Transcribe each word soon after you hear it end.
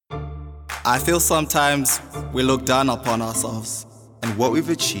I feel sometimes we look down upon ourselves and what we've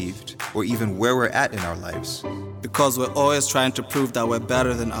achieved, or even where we're at in our lives. because we're always trying to prove that we're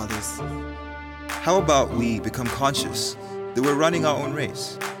better than others. How about we become conscious that we're running our own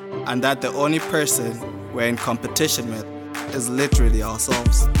race? And that the only person we're in competition with is literally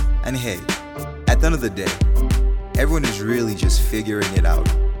ourselves. And hey, at the end of the day, everyone is really just figuring it out,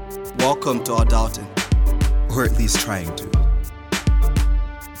 Welcome to Adulting. or at least trying to.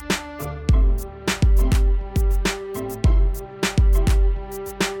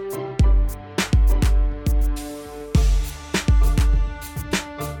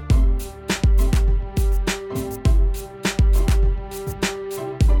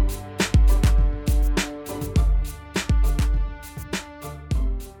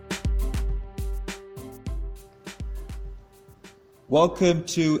 Welcome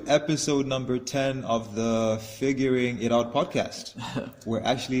to episode number 10 of the Figuring It Out podcast. We're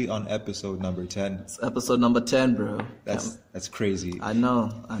actually on episode number 10. It's episode number 10, bro. That's crazy. I know.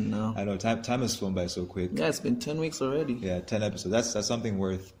 I know. Time has flown by so quick. Yeah, it's been 10 weeks already. Yeah, 10 episodes. That's something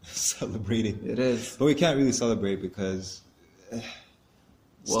worth celebrating. It is. But we can't really celebrate because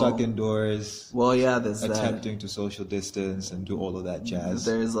stuck indoors, Well, yeah, there's attempting to social distance and do all of that jazz.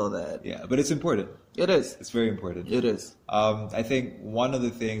 There is all that. Yeah, but it's important. It is. It's very important. It is. I think one of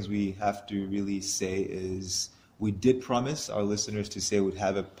the things we have to really say is we did promise our listeners to say we'd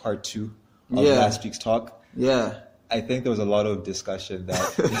have a part 2 of last week's talk. Yeah. I think there was a lot of discussion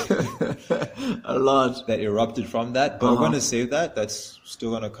that A lot. that erupted from that, but we're going to save that. That's still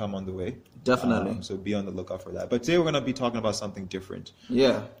going to come on the way. Definitely. So be on the lookout for that. But today we're going to be talking about something different.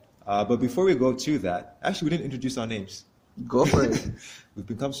 Yeah. But before we go to that, actually we didn't introduce our names. Go for it. We've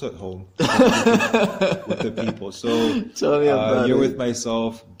become so at home with the people. So Tell me about you're it. with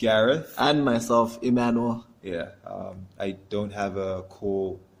myself, Gareth. And myself, Emmanuel. Yeah. I don't have a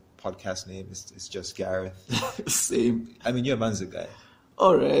cool podcast name. It's just Gareth. Same. I mean, you're a Manza guy.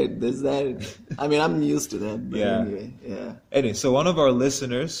 All right. There's that. I mean, I'm used to that. But Yeah. Anyway, yeah. Anyway, so one of our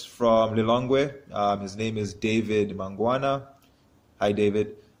listeners from Lilongwe, his name is David Mangwana. Hi,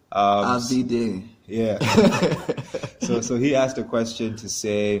 David. Avide. Yeah. So he asked a question to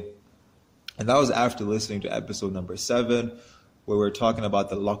say, and that was after listening to episode number 7, where we were talking about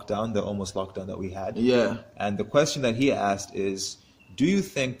the lockdown, the almost lockdown that we had. Yeah. And the question that he asked is, do you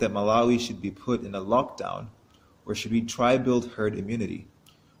think that Malawi should be put in a lockdown, or should we try build herd immunity?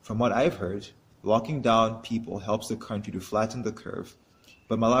 From what I've heard, locking down people helps the country to flatten the curve,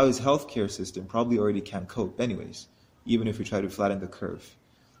 but Malawi's healthcare system probably already can't cope anyways, even if we try to flatten the curve.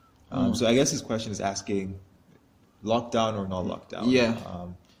 So I guess his question is asking, lockdown or not lockdown? Yeah.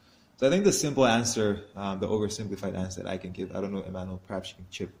 So I think the simple answer, the oversimplified answer that I can give, I don't know, Emmanuel, perhaps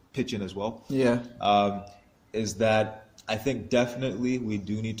you can pitch in as well, Yeah. is that I think definitely we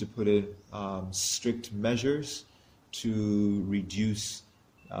do need to put in strict measures to reduce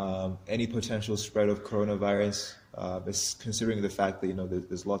any potential spread of coronavirus, considering the fact that,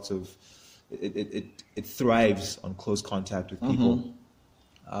 there's lots of, it thrives on close contact with people.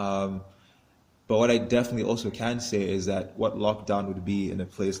 But what I definitely also can say is that what lockdown would be in a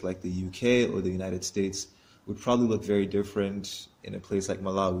place like the UK or the United States would probably look very different in a place like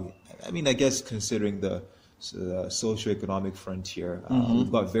Malawi. I mean, I guess considering the socioeconomic frontier,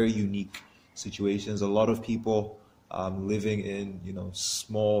 we've got very unique situations. A lot of people living in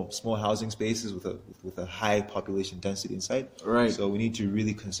small housing spaces with a high population density inside. Right. So we need to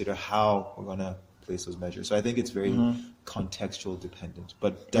really consider how we're gonna place those measures. So I think it's very contextual dependent,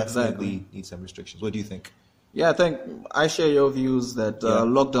 but definitely need some restrictions. What do you think? Yeah, I think I share your views that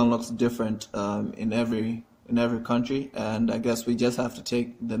lockdown looks different in every country, and I guess we just have to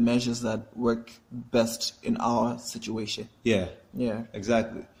take the measures that work best in our situation. Yeah, Yeah.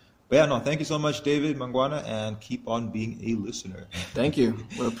 exactly. But yeah, no, thank you so much, David Mangwana, and keep on being a listener. Thank you.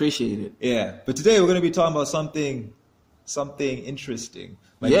 We appreciate it. Yeah, but today we're going to be talking about something interesting.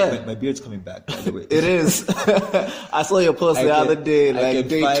 My beard's coming back, by the way. It is. I saw your post the other day, like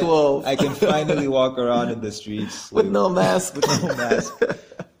day 12. I can finally walk around in the streets with no mask. With no mask.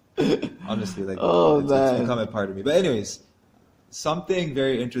 Honestly, it's become a part of me. But anyways, something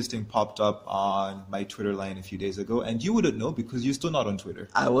very interesting popped up on my Twitter line a few days ago, and you wouldn't know because you're still not on Twitter.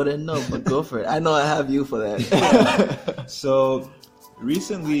 I wouldn't know, but go for it. I know I have you for that. So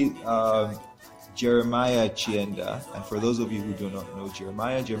recently, Jeremiah Chienda, and for those of you who do not know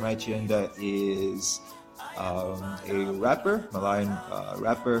Jeremiah Chienda is a rapper, Malawian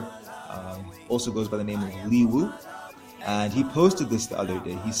rapper, also goes by the name of Liwu, and he posted this the other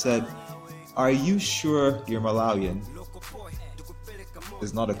day. He said, "Are you sure you're Malawian?"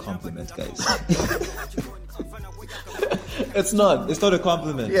 Is not a compliment, guys. It's not. It's not a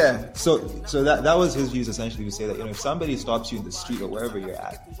compliment. Yeah. So that was his views essentially, to say that, if somebody stops you in the street or wherever you're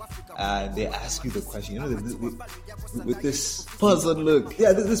at, and they ask you the question, with this Puzzled look.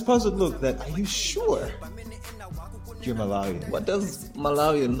 Yeah, this puzzled look, that, are you sure you're Malawian? What does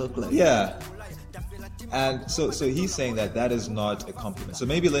Malawian look like? Yeah. And so he's saying that is not a compliment. So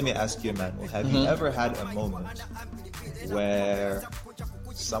maybe let me ask you, Emmanuel, have you ever had a moment where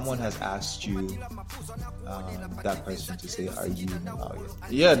someone has asked you that question to say, are you Malawian?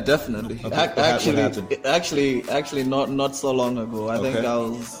 Yeah, definitely. Okay. Actually, not so long ago. I think Okay. I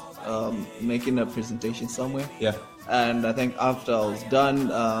was making a presentation somewhere. Yeah. And I think after I was done,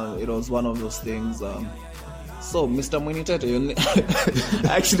 it was one of those things. So, Mr. Mwinitete,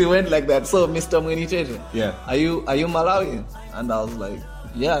 I actually went like that. So, Mr. Mwinitete, Yeah. are you Malawian? And I was like,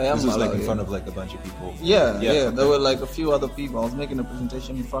 yeah, I am This was Malawian. like in front of like a bunch of people. Yeah. Okay. There were like a few other people. I was making a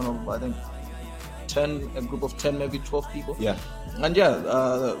presentation in front of, I think, a group of 10, maybe 12 people. Yeah. And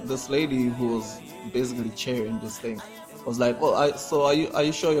this lady who was basically chairing this thing was like, so are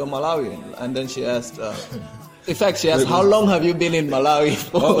you sure you're Malawian? And then she asked, in fact, she asked, how long have you been in Malawi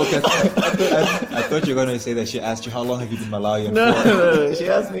for? Oh, okay. I thought you were going to say that she asked you, how long have you been Malawian for? No. She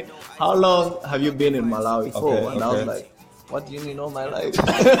asked me, how long have you been in Malawi for? Okay, and I okay. was like, what do you mean all my life?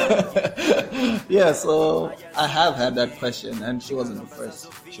 Yeah, so I have had that question, and she wasn't the first.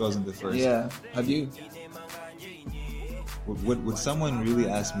 She wasn't the first. Yeah, have you? Would someone really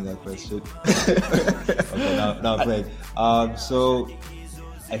ask me that question? Okay, now I'm playing. So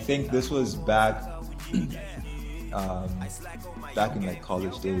I think this was back in like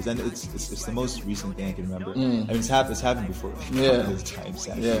college days, and it's the most recent thing I can remember. I mean, it's happened before. Yeah. This time,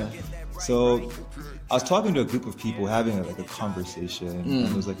 sadly. Yeah. So I was talking to a group of people, having a conversation, and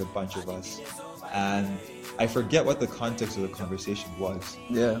there was like a bunch of us, and I forget what the context of the conversation was.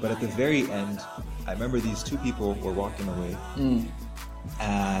 Yeah. But at the very end, I remember these two people were walking away,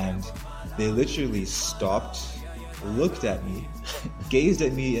 and they literally stopped, looked at me, gazed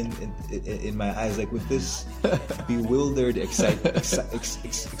at me in my eyes, like with this bewildered excitedness,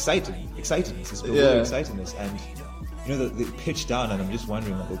 this bewildered excitedness, and they pitched down, and I'm just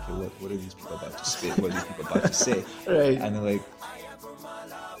wondering, like, okay, what are these people about to say? What are these people about to say? Right. And they're like,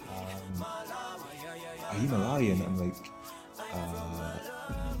 are you Malawian? I'm like,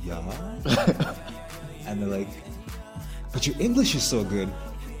 yeah. And they're like, but your English is so good.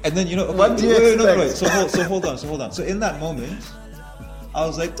 And then, okay, What do you expect? So hold on. So in that moment, I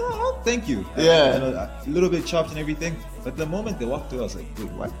was like, oh, thank you. Yeah. A little bit chopped and everything. But the moment they walked through, I was like,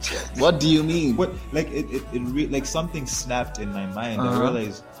 wait, what? What do you mean? What? Like like something snapped in my mind. I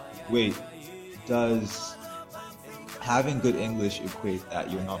realized, wait, does having good English equate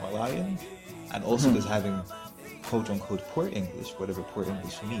that you're not Malawian? And also does having quote unquote poor English, whatever poor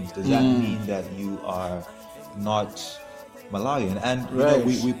English means, does that mean that you are not Malawian? And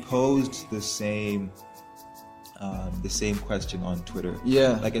we posed the same question on Twitter.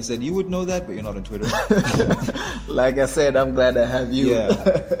 Yeah. Like I said, you would know that, but you're not on Twitter. Like I said, I'm glad I have you. Yeah.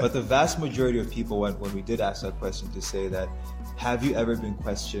 But the vast majority of people, when we did ask that question, to say that, have you ever been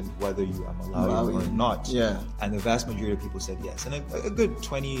questioned whether you are Malawian or not? Yeah. And the vast majority of people said yes. And a good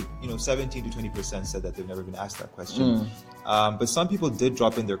 17 to 20% said that they've never been asked that question. But some people did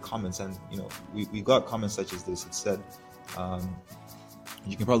drop in their comments, and we got comments such as this. It said,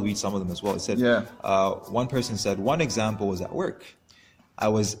 you can probably read some of them as well. It said, one person said, one example was at work. I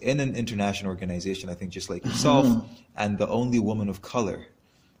was in an international organization, I think just like yourself, and the only woman of color.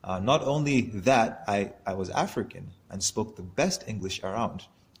 Not only that, I was African and spoke the best English around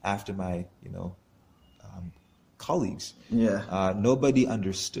after my, colleagues. Yeah. Nobody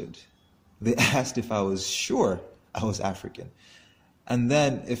understood. They asked if I was sure I was African. And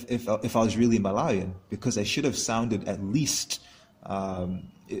then if I was really Malawian, because I should have sounded at least, and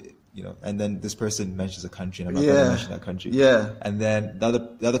then this person mentions a country, and I'm not going to mention that country. Yeah. And then the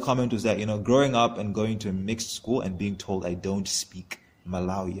other comment was that, growing up and going to a mixed school and being told I don't speak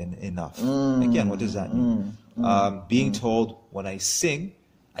Malawian enough. Again, what does that mean? Being told when I sing,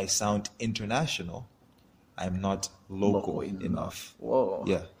 I sound international. I'm not local enough. Whoa.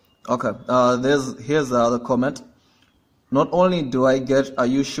 Yeah. Okay. Here's the other comment. Not only do I get, are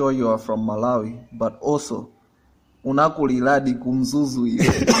you sure you are from Malawi, but also, unakuliladi kumzuzu.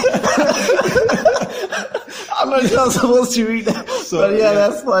 I'm not sure I'm supposed to read that, but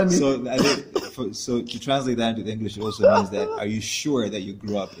that's funny. So to translate that into English, it also means that, are you sure that you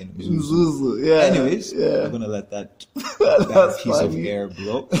grew up in Mzuzu? Mzuzu, yeah. Anyways, I'm going to let that piece of air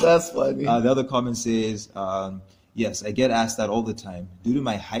blow. That's funny. The other comment says, yes, I get asked that all the time. Due to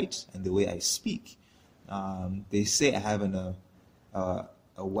my height and the way I speak, they say I have a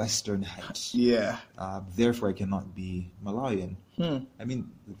a Westernite. Yeah. Therefore, I cannot be Malawian. I mean,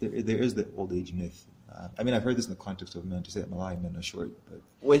 there is the old age myth. I mean, I've heard this in the context of men to say that Malawian men are short, but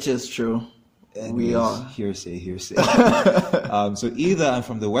which is true. anyways, We are. hearsay. So either I'm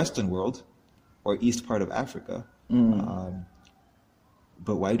from the Western world or east part of Africa.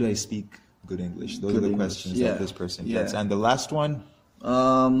 But why do I speak good English? Those are the questions that this person gets. And the last one?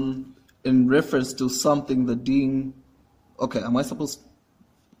 In reference to something the dean... Okay, am I supposed...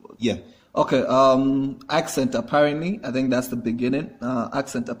 Yeah. Okay, accent apparently. I think that's the beginning.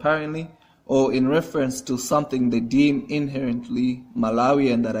 Accent apparently. Or in reference to something they deem inherently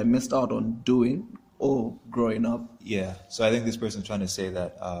Malawian that I missed out on doing or growing up. Yeah. So I think this person's trying to say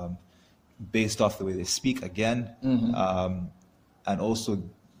that based off the way they speak again, and also,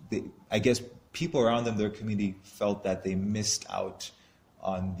 I guess people around them, their community, felt that they missed out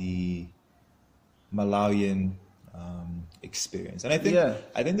on the Malawian experience. And I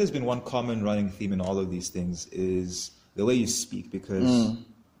think there's been one common running theme in all of these things is the way you speak, because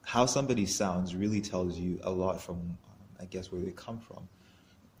how somebody sounds really tells you a lot from, I guess, where they come from.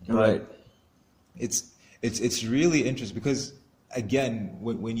 Right. It's really interesting because, again,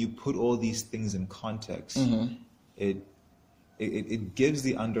 when you put all these things in context, it gives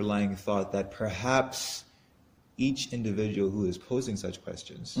the underlying thought that perhaps each individual who is posing such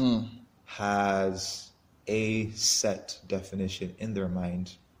questions has a set definition in their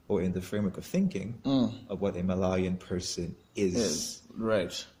mind or in the framework of thinking of what a Malawian person is.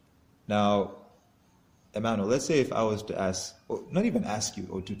 Right. Now, Emmanuel, let's say if I was to ask, or not even ask you,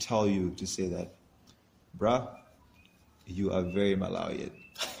 or to tell you to say that, bruh, you are very Malawian.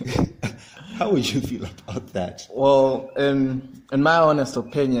 How would you feel about that? Well, in my honest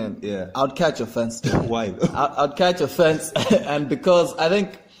opinion, I'd catch offense to it. Why? I'd catch offense, and because I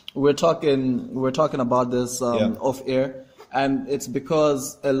think we're talking about this off air, and it's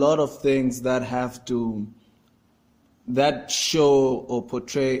because a lot of things that show or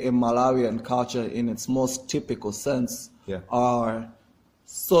portray a Malawian culture in its most typical sense are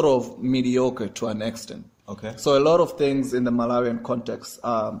sort of mediocre to an extent. Okay. So a lot of things in the Malawian context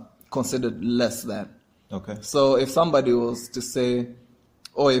are considered less than. Okay. So if somebody was to say,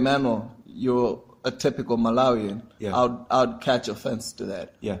 "Oh, Emmanuel, you're a typical Malawian," I'd catch offense to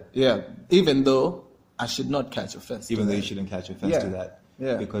that. Yeah. Yeah. Even though I should not catch offense to that. Even though you shouldn't catch offense to that.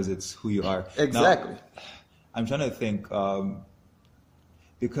 Yeah. Because it's who you are. Exactly. Now, I'm trying to think,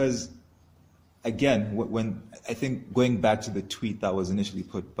 because, again, when I think going back to the tweet that was initially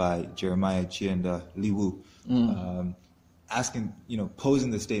put by Jeremiah Chienda Liwu, asking,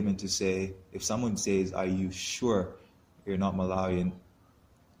 posing the statement to say, if someone says, "Are you sure you're not Malawian?"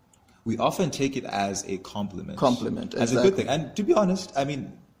 we often take it as a compliment. As a good thing. And to be honest, I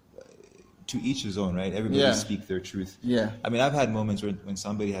mean, to each his own, right? Everybody speak their truth. Yeah. I mean, I've had moments when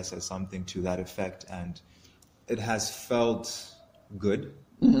somebody has said something to that effect and it has felt good.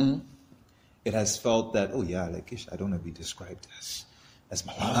 It has felt that, oh yeah, like I don't want to be described as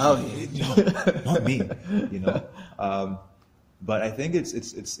Malawi, not me, But I think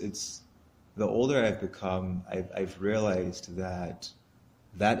it's the older I've become, I've realized that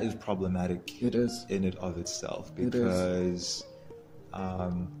is problematic. It is in and of itself, because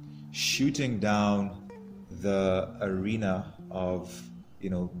shooting down the arena of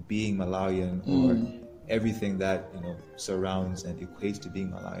being Malawian or everything that surrounds and equates to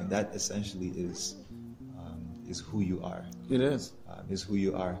being Malawian, that essentially is who you are. It is. Is who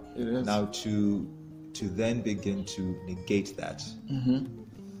you are. It is. Now to then begin to negate that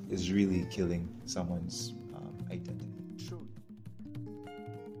is really killing someone's identity. True.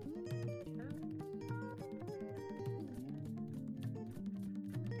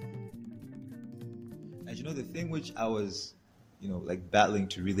 And the thing which I was, battling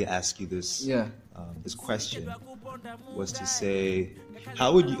to really ask you this, this question, was to say,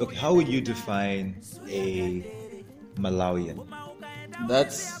 how would you define a Malawian?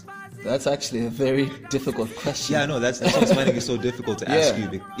 That's actually a very difficult question. Yeah, I know. That's what I'm finding it so difficult to ask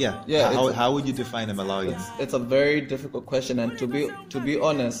you. How would you define a Malawian? It's a very difficult question, and to be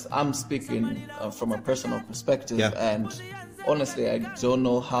honest, I'm speaking from a personal perspective, and honestly, I don't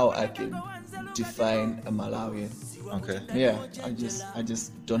know how I can define a Malawian. Okay. Yeah, I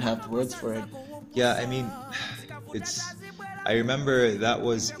just don't have the words for it. Yeah, I mean, I remember that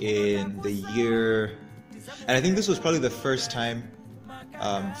was in the year, and I think this was probably the first time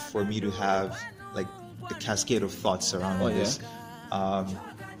for me to have like the cascade of thoughts surrounding this. I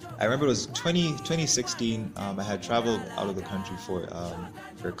remember it was 2016. I had traveled out of the country for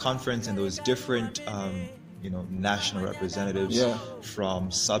a conference, and there was different national representatives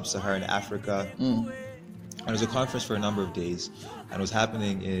from sub-Saharan Africa. And it was a conference for a number of days, and it was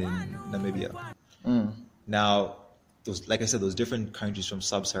happening in Namibia. Now, those, like I said, those different countries from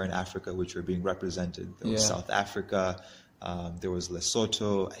sub-Saharan Africa which were being represented. There was South Africa, there was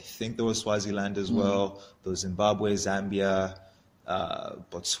Lesotho, I think there was Swaziland as well, there was Zimbabwe, Zambia,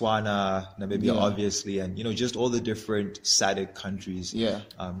 Botswana, Namibia, obviously, and just all the different SADC countries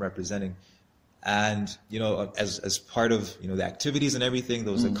representing. And as part of the activities and everything,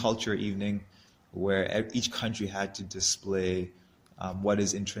 there was a culture evening where each country had to display what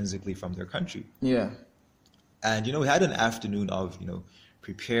is intrinsically from their country. Yeah. And we had an afternoon of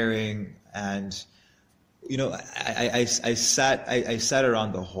preparing, and I sat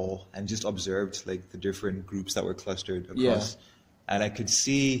around the hall and just observed like the different groups that were clustered across, and I could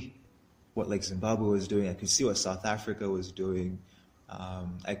see what like Zimbabwe was doing. I could see what South Africa was doing.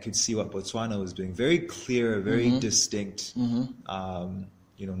 I could see what Botswana was doing. Very clear, very distinct,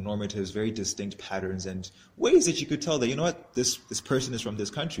 normatives, very distinct patterns and ways that you could tell that this person is from this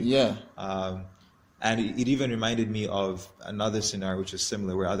country. Yeah. And it even reminded me of another scenario which was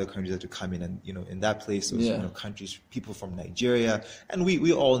similar, where other countries had to come in, and in that place there was countries, people from Nigeria, and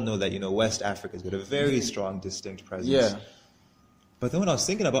we all know that West Africa's got a very strong, distinct presence. Yeah. But then when I was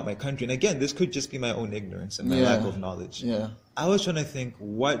thinking about my country, and again, this could just be my own ignorance and my lack of knowledge. Yeah. I was trying to think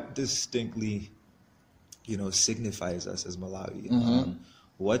what distinctly, signifies us as Malawi.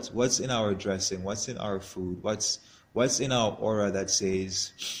 What's in our dressing? What's in our food? What's in our aura that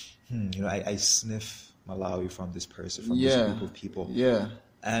says, I sniff Malawi from this person, from this group of people. Yeah.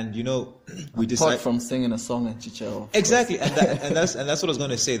 And we decided from singing a song at Chichewa. Exactly, and that's what I was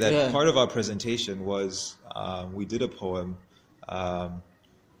going to say. That part of our presentation was we did a poem,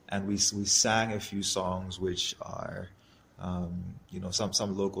 and we sang a few songs which are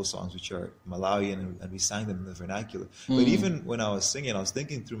some local songs which are Malawian, and we sang them in the vernacular. But even when I was singing, I was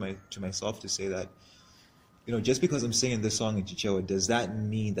thinking to myself to say that, just because I'm singing this song in Chichewa, does that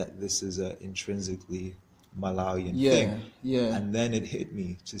mean that this is an intrinsically Malawian thing? Yeah. And then it hit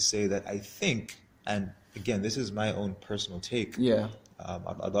me to say that I think, and again, this is my own personal take. Yeah.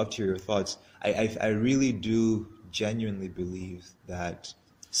 I'd love to hear your thoughts. I really do genuinely believe that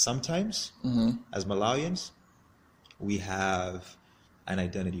sometimes, as Malawians, we have an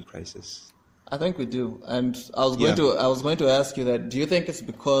identity crisis. I think we do, and I was going to ask you that. Do you think it's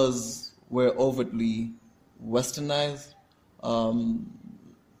because we're overtly Westernized,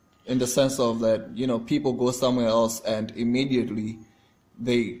 in the sense of that people go somewhere else and immediately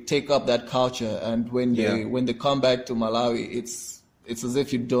they take up that culture, and when they come back to Malawi, it's as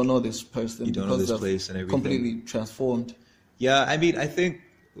if you don't know this person, you don't know this place and everything, completely transformed. Yeah, I mean, I think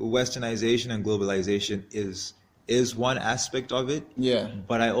Westernization and globalization is one aspect of it. Yeah,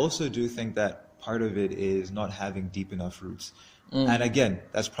 but I also do think that part of it is not having deep enough roots. And again,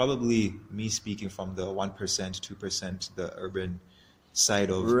 that's probably me speaking from the 1%, 2%, the urban side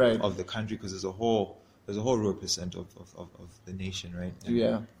of the country, because there's a whole rural percent of the nation, right?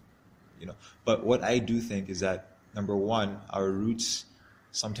 And, but what I do think is that, number one, our roots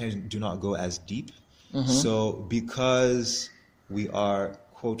sometimes do not go as deep. So because we are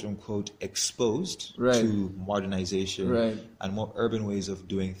quote unquote exposed to modernization and more urban ways of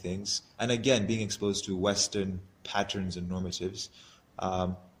doing things, and again, being exposed to Western patterns and normatives,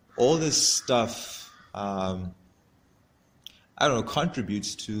 all this stuff,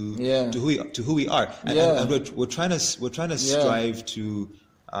 contributes to who we are, and we're trying to strive to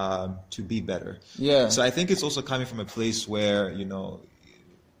be better. Yeah. So I think it's also coming from a place where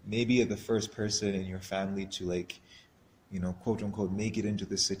maybe you're the first person in your family to quote unquote make it into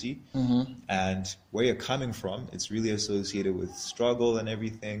the city, and where you're coming from, it's really associated with struggle and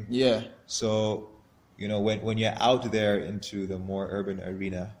everything. Yeah. So when you're out there into the more urban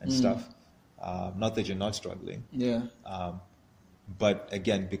arena and stuff, not that you're not struggling. Yeah. But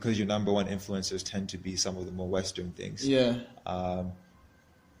again, because your number one influencers tend to be some of the more Western things. Yeah.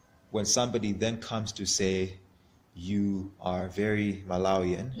 When somebody then comes to say you are very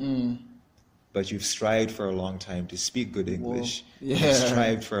Malawian, but you've strived for a long time to speak good English, you've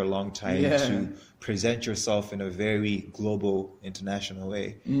strived for a long time to present yourself in a very global, international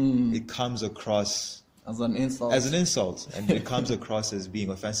way, it comes across as an insult, and it comes across as being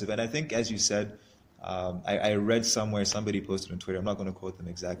offensive. And I think, as you said, I read somewhere, somebody posted on Twitter, I'm not going to quote them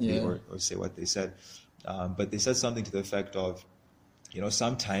exactly or say what they said, but they said something to the effect of,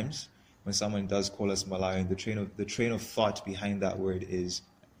 sometimes when someone does call us Malawian, the train of thought behind that word is,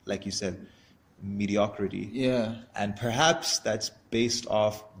 like you said, mediocrity. Yeah. And perhaps that's based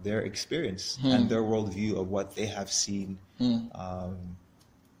off their experience and their worldview of what they have seen in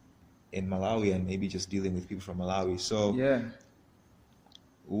Malawi, and maybe just dealing with people from Malawi. So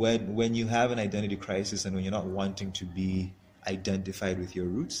when you have an identity crisis and when you're not wanting to be identified with your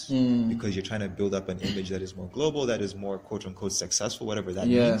roots because you're trying to build up an image that is more global, that is more quote unquote successful, whatever that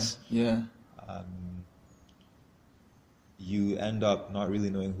means. Yeah. You end up not really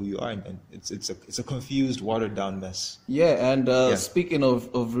knowing who you are, and it's a confused, watered down mess. Yeah, and speaking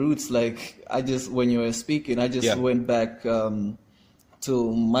of roots, like when you were speaking, I just went back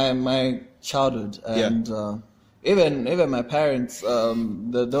to my childhood, and even my parents,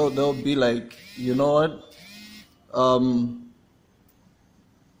 they'll be like, you know what,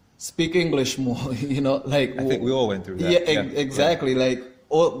 speak English more, you know, like I think we all went through that. Yeah, exactly. Like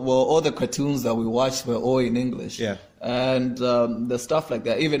all the cartoons that we watched were all in English. Yeah. And the stuff like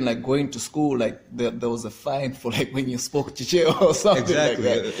that, even like going to school, like there was a fine for like when you spoke Chichewa or something exactly.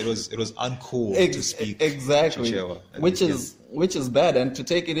 like that. It was uncool to speak exactly. Chichewa. Which is bad. And to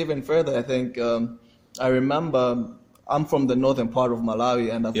take it even further, I think I remember I'm from the northern part of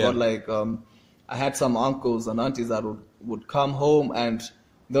Malawi, and I've got like I had some uncles and aunties that would come home and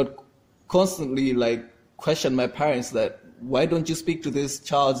they'd constantly like question my parents that, why don't you speak to this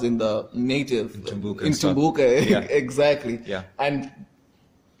child in the native in Tumbuka? Yeah. Exactly. Yeah. And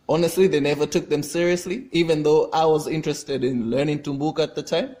honestly, they never took them seriously, even though I was interested in learning Tumbuka at the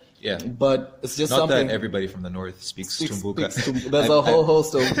time. Yeah. But it's just not something. That everybody from the north speaks Tumbuka. There's a whole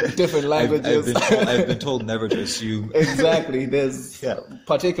host of different languages. I've been told never to assume. Exactly. There's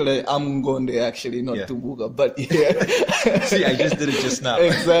particularly Amungonde, actually, not Tumbuka, but yeah. See, I just did it just now.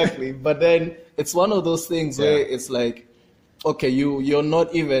 Exactly. But then it's one of those things where it's like, okay, you're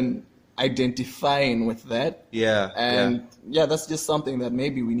not even identifying with that. Yeah. And that's just something that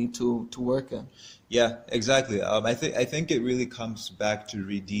maybe we need to work on. Yeah, exactly. I think it really comes back to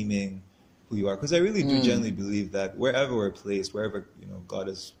redeeming who you are, because I really do genuinely believe that wherever we're placed, wherever God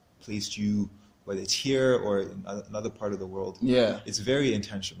has placed you, whether it's here or in another part of the world, it's very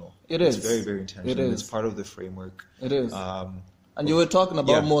intentional. It's very, very intentional. It is. It's part of the framework. It is. And you were talking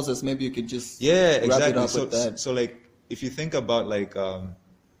about Moses. Maybe you could just wrap it up with that. So like, if you think about like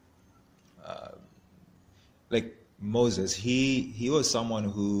Moses, he was someone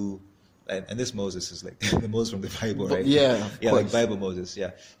who, and this Moses is like the Moses from the Bible, right? Yeah, like Bible Moses,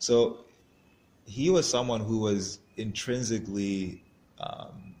 yeah. So he was someone who was intrinsically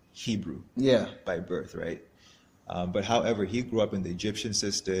Hebrew, by birth, right? But however, he grew up in the Egyptian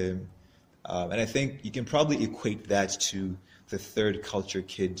system, and I think you can probably equate that to the third culture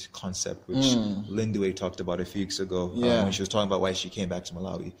kid concept, which Linduwe talked about a few weeks ago when she was talking about why she came back to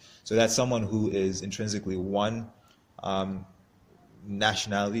Malawi. So that's someone who is intrinsically one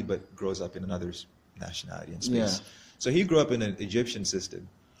nationality, but grows up in another's nationality and space. Yeah. So he grew up in an Egyptian system,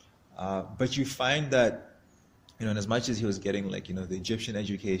 but you find that, and as much as he was getting like, the Egyptian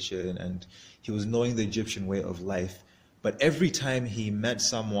education and he was knowing the Egyptian way of life, but every time he met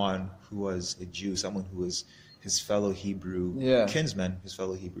someone who was a Jew, someone who was his fellow Hebrew kinsman, his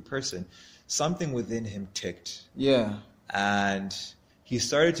fellow Hebrew person, something within him ticked. Yeah. And he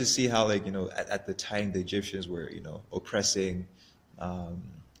started to see how, like, at the time the Egyptians were, oppressing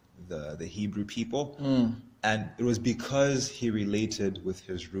the Hebrew people. And it was because he related with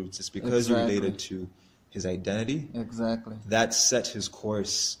his roots. It's because he related to his identity. Exactly. That set his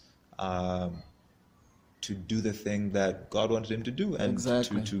course to do the thing that God wanted him to do, and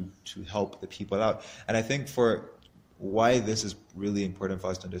to help the people out. And I think for why this is really important for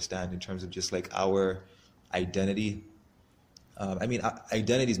us to understand in terms of just like our identity.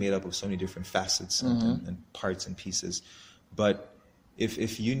 Identity is made up of so many different facets and parts and pieces. But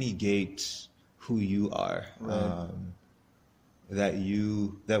if you negate who you are,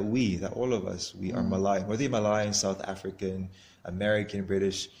 that all of us, we are Malayan, whether you're Malayan, South African, American,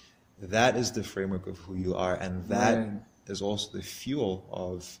 British, that is the framework of who you are, and that is also the fuel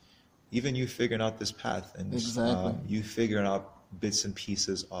of even you figuring out this path, and you figuring out bits and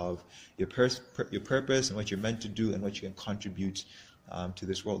pieces of your purpose and what you're meant to do and what you can contribute to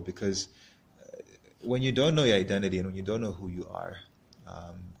this world. Because when you don't know your identity and when you don't know who you are,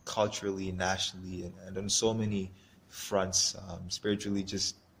 culturally, nationally, and on so many fronts, spiritually,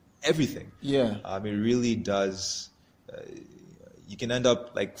 just everything. Yeah. It really does. You can end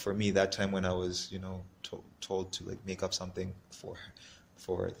up, like for me, that time when I was, told to like make up something for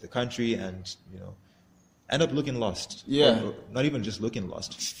the country, and end up looking lost. Yeah. Or not even just looking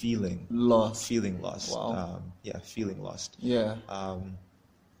lost, feeling lost. Wow. Feeling lost. Yeah.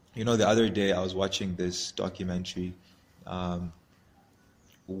 The other day I was watching this documentary,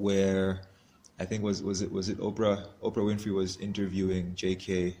 where I think was it Oprah Winfrey was interviewing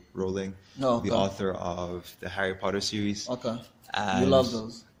J.K. Rowling, the author of the Harry Potter series. Okay. And you love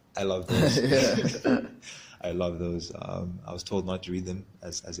those. I love those. I love those. I was told not to read them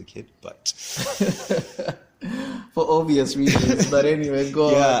as a kid, but for obvious reasons. But anyway, go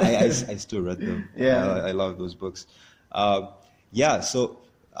on. Yeah, I still read them. Yeah, I love those books. So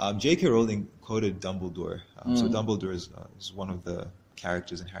J.K. Rowling quoted Dumbledore. So Dumbledore is one of the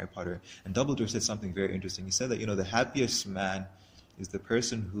characters in Harry Potter, and Dumbledore said something very interesting. He said that the happiest man is the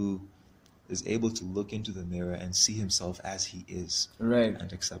person who is able to look into the mirror and see himself as he is, right,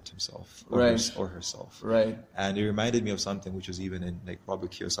 and accept himself or herself, right. And it reminded me of something which was even in like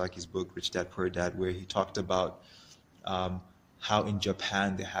Robert Kiyosaki's book Rich Dad Poor Dad, where he talked about how in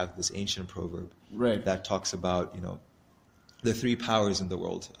Japan they have this ancient proverb, right, that talks about the three powers in the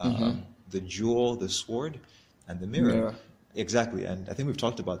world: the jewel, the sword, and the mirror. Exactly, and I think we've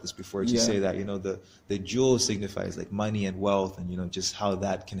talked about this before. To say that the jewel signifies like money and wealth, and just how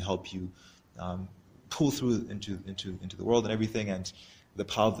that can help you pull through into the world and everything, and the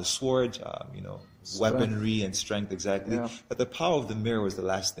power of the sword, weaponry and strength, exactly. Yeah. But the power of the mirror was the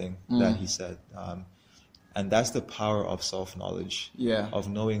last thing that he said, and that's the power of self-knowledge, of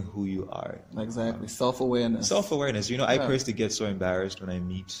knowing who you are. Exactly, self-awareness. Self-awareness. I personally get so embarrassed when I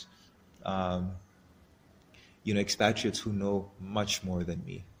meet, expatriates who know much more than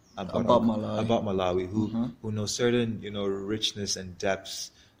me about Malawi, who know certain, richness and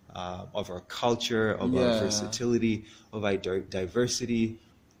depths of our culture, of our versatility, of our diversity,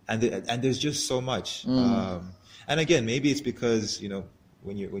 and there's just so much. And again, maybe it's because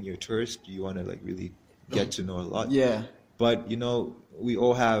when you're a tourist, you want to like really get to know a lot. Yeah. But we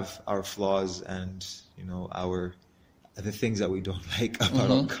all have our flaws and the things that we don't like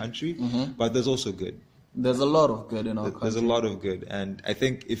about our country. But there's also good. There's a lot of good in our country. There's a lot of good, and I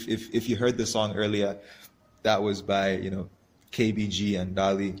think if you heard the song earlier, that was by KBG and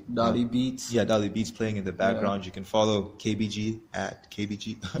Dali. Dali Beats. Yeah, Dali Beats playing in the background. You can follow KBG at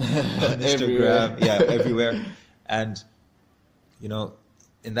KBG on Instagram. Everywhere. And,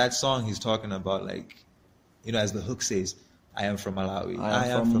 in that song, he's talking about like, as the hook says, I am from Malawi. I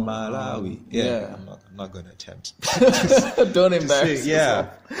am from Malawi. Yeah. I'm not going to attempt. Don't embarrass yourself.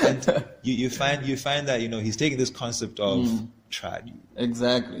 And you find that, he's taking this concept of trad.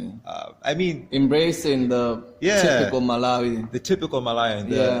 Exactly. Embracing the typical Malawi. The typical Malawian,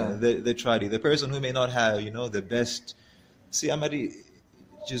 the trad, the person who may not have, the best. See, Amari,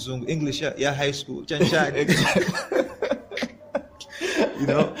 English, high school, You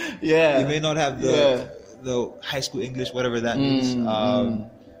may not have the high school English, whatever that means.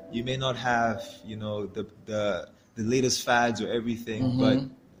 You may not have, the latest fads or everything, but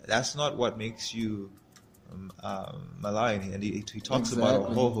that's not what makes you Malawian, and he talks about a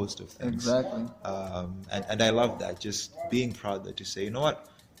whole host of things. Exactly. And I love that, just being proud that to say, you know what?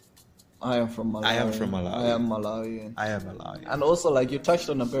 I am from Malawi. I am Malawian. I am Malawian. And also, like, you touched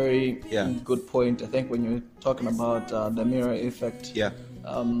on a very good point, I think, when you're talking about the mirror effect. Yeah.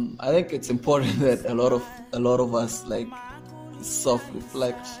 I think it's important that a lot of us like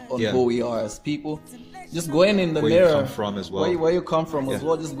self-reflect on who we are as people. Just going in the mirror. Where you come from as well. Where you come from as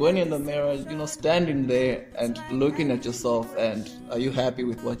well. Just going in the mirror, standing there and looking at yourself, and are you happy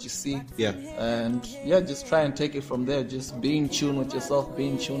with what you see? Yeah. And just try and take it from there. Just be in tune with yourself, be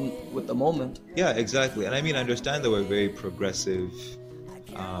in tune with the moment. Yeah, exactly. And I understand that we're a very progressive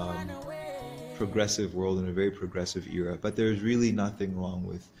world in a very progressive era, but there's really nothing wrong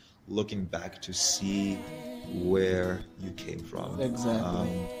with looking back to see where you came from. Exactly.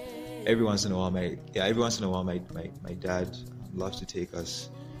 Every once in a while, my dad loves to take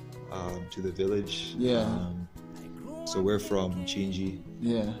us to the village. Yeah. So we're from Chinji.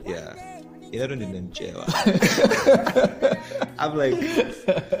 Yeah. Yeah. I don't in jail. I'm like,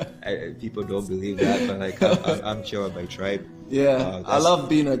 people don't believe that, but like I'm Chewa by tribe. Yeah, I love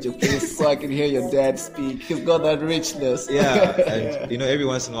being at your place so I can hear your dad speak. He's got that richness. Yeah, and every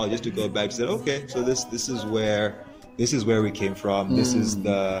once in a while, just to go back, to say, okay, so this is where we came from. This is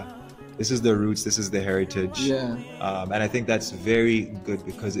the roots. This is the heritage. Yeah. And I think that's very good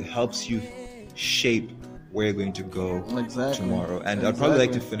because it helps you shape where you're going to go tomorrow. And I'd probably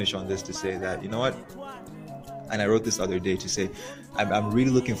like to finish on this to say that, you know what? And I wrote this other day to say, I'm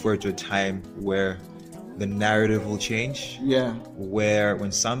really looking forward to a time where the narrative will change. Yeah. Where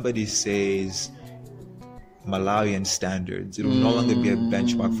when somebody says Malawian standards, it will no longer be a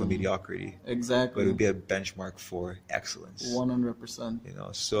benchmark for mediocrity. Exactly. But it will be a benchmark for excellence.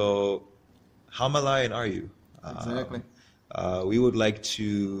 100%. So how Malawian are you? Exactly. We would like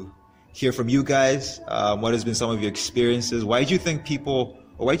to hear from you guys. What has been some of your experiences? Why do you think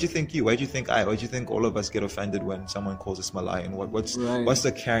all of us get offended when someone calls us Malawian? What's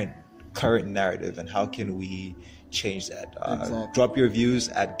the current narrative, and how can we change that? Exactly. Drop your views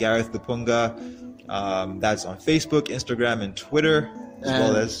at Gareth Dupunga That's on Facebook, Instagram, and Twitter,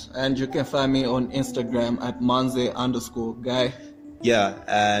 And you can find me on Instagram at Manze_guy. Yeah,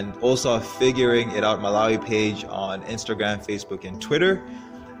 and also a Figuring It Out Malawi page on Instagram, Facebook, and Twitter.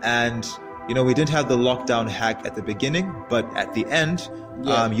 And, we didn't have the lockdown hack at the beginning, but at the end,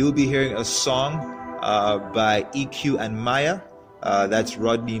 you'll be hearing a song by EQ and Maya. That's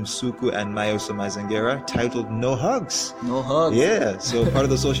Rodney Msuku and Maya Mazangera, titled No Hugs. No Hugs. Yeah, so part of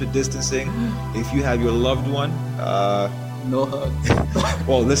the social distancing, if you have your loved one, no hugs.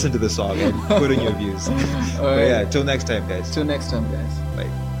 well, listen to the song and put in your views. All right. But yeah, till next time, guys. Till next time, guys. Bye.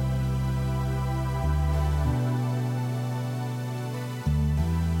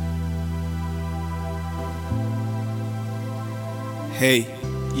 Hey,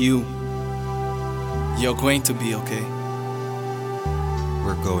 you're going to be okay.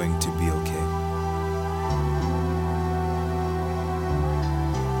 We're going to be okay.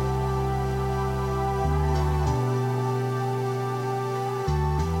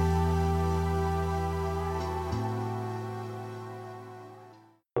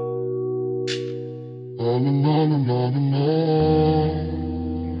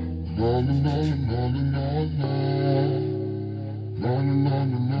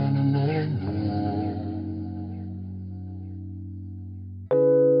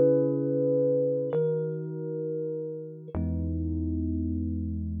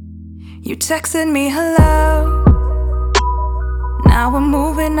 You texted me hello. Now we're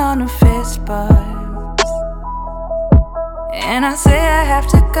moving on to fist bumps. And I say I have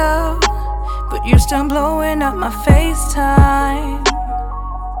to go, but you're still blowing up my FaceTime.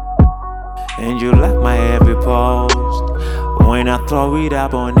 And you like my every post when I throw it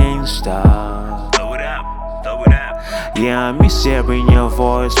up on Insta. Throw it up. Yeah, I miss hearing your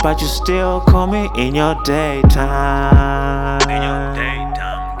voice, but you still call me in your daytime.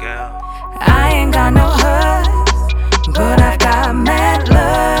 Girl. I ain't got no hugs, but I got mad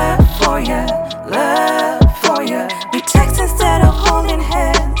love for you, We text instead of holding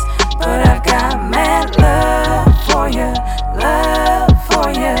hands, but I've got mad love for you,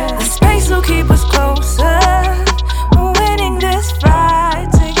 The space will keep us closer, we're winning this fight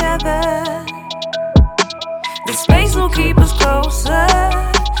together. The space will keep us closer,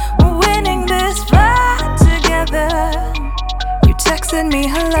 we're winning this fight together. You texted me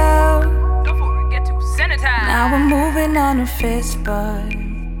hello. Now we're moving on to fist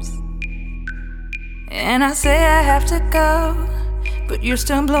bumps. And I say I have to go, but you're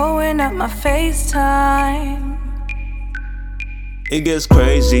still blowing up my FaceTime. It gets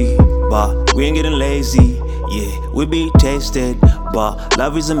crazy, but we ain't getting lazy. Yeah, we be tasted, but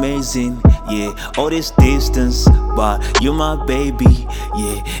love is amazing. Yeah, all this distance, but you my baby.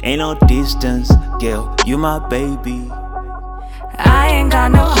 Yeah, ain't no distance, girl, you my baby. I ain't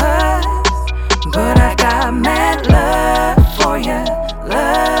got no hugs, but I got mad love for you,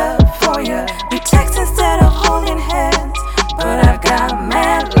 We text instead of holding hands, but I've got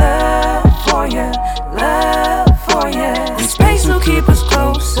mad love for you, The space will keep us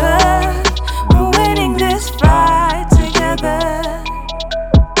closer, we're winning this fight together.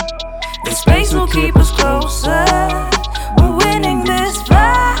 The space will keep us closer, we're winning this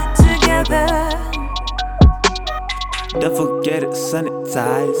fight together. Don't forget it,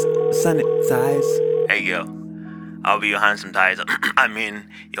 sanitize. Hey yo, I'll be your hand sanitizer. I mean,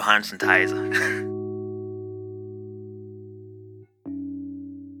 your hand sanitizer.